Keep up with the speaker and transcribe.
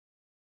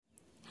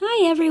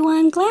Hey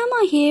everyone,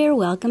 Glama here.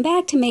 Welcome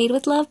back to Made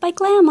with Love by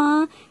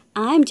Glama.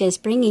 I'm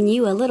just bringing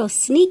you a little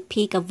sneak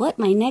peek of what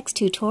my next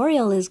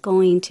tutorial is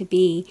going to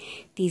be.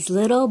 These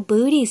little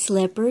booty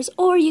slippers,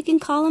 or you can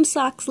call them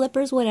sock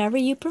slippers, whatever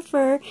you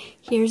prefer.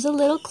 Here's a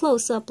little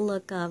close-up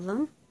look of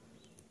them.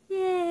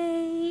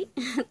 Yay!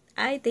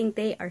 I think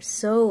they are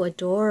so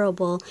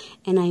adorable,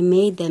 and I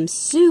made them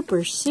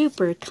super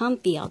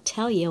comfy. I'll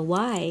tell you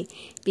why.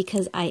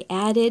 Because I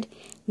added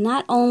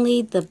not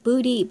only the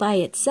booty by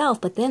itself,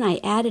 but then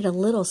I added a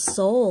little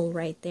sole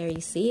right there.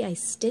 You see, I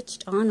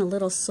stitched on a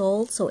little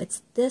sole, so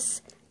it's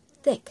this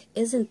thick.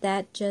 Isn't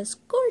that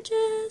just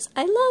gorgeous?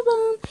 I love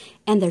them.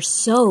 And they're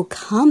so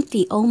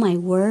comfy, oh my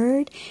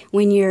word.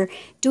 When you're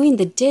doing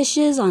the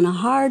dishes on a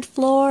hard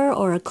floor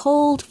or a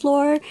cold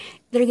floor,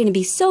 they're going to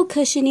be so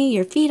cushiony.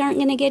 Your feet aren't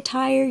going to get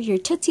tired. Your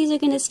tootsies are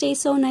going to stay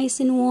so nice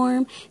and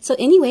warm. So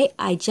anyway,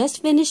 I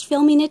just finished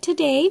filming it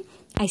today.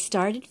 I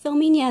started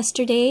filming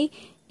yesterday,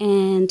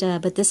 and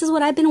but this is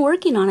what I've been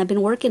working on. I've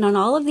been working on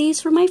all of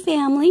these for my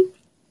family.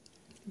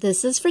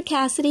 This is for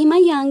Cassidy, my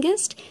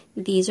youngest.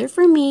 These are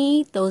for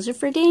me, those are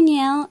for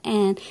Danielle,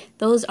 and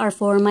those are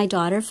for my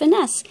daughter,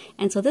 Finesse.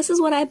 And so this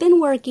is what I've been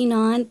working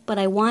on, but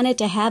I wanted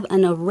to have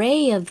an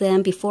array of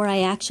them before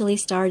I actually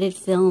started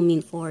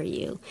filming for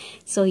you.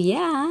 So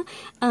yeah,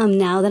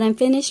 now that I'm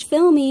finished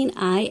filming,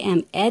 I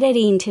am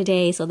editing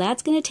today, so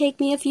that's going to take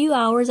me a few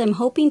hours. I'm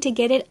hoping to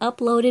get it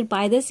uploaded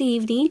by this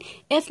evening.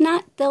 If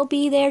not, they'll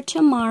be there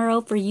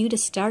tomorrow for you to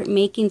start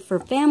making for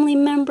family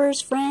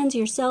members, friends,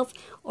 yourself,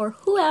 or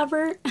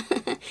whoever.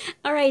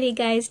 Alrighty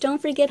guys,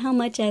 don't forget how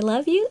much I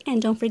love you,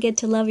 and don't forget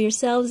to love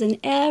yourselves and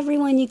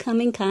everyone you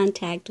come in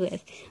contact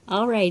with.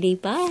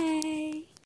 Alrighty, bye.